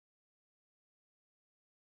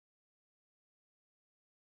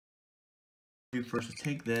do first is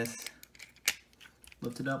take this,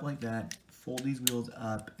 lift it up like that, fold these wheels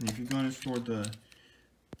up, and if you're going to store the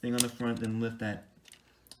thing on the front, then lift that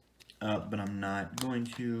up, but I'm not going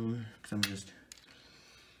to, because I'm just,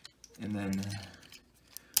 and then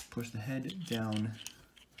push the head down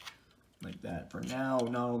like that. For now,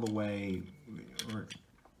 not all the way, or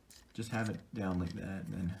just have it down like that,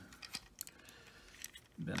 and then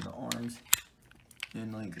bend the arms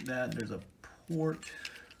in like that. There's a port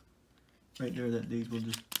right there that these will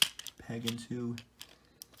just peg into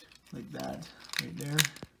like that, right there.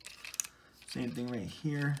 Same thing right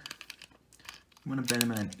here. I'm going to bend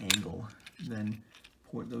them at an angle, then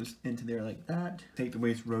port those into there like that. Take the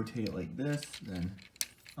weights, rotate it like this, then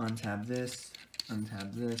untab this,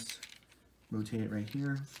 rotate it right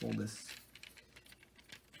here, fold this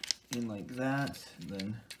in like that,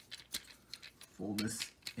 then fold this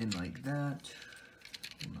in like that.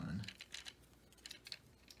 Hold on.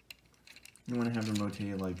 You want to have them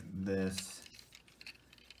rotate like this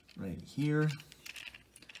right here.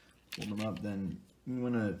 Fold them up, then you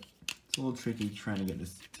want to, it's a little tricky trying to get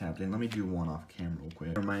this tapped in. Let me do one off camera real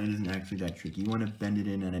quick. Mine isn't actually that tricky. You want to bend it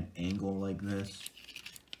in at an angle like this,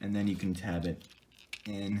 and then you can tab it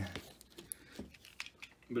in.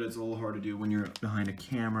 But it's a little hard to do when you're behind a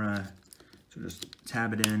camera. So just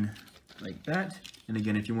tab it in like that. And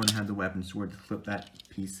again, if you want to have the weapon sword, flip that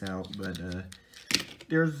piece out. But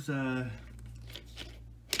there's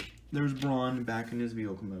Brawn back in his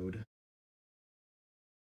vehicle mode.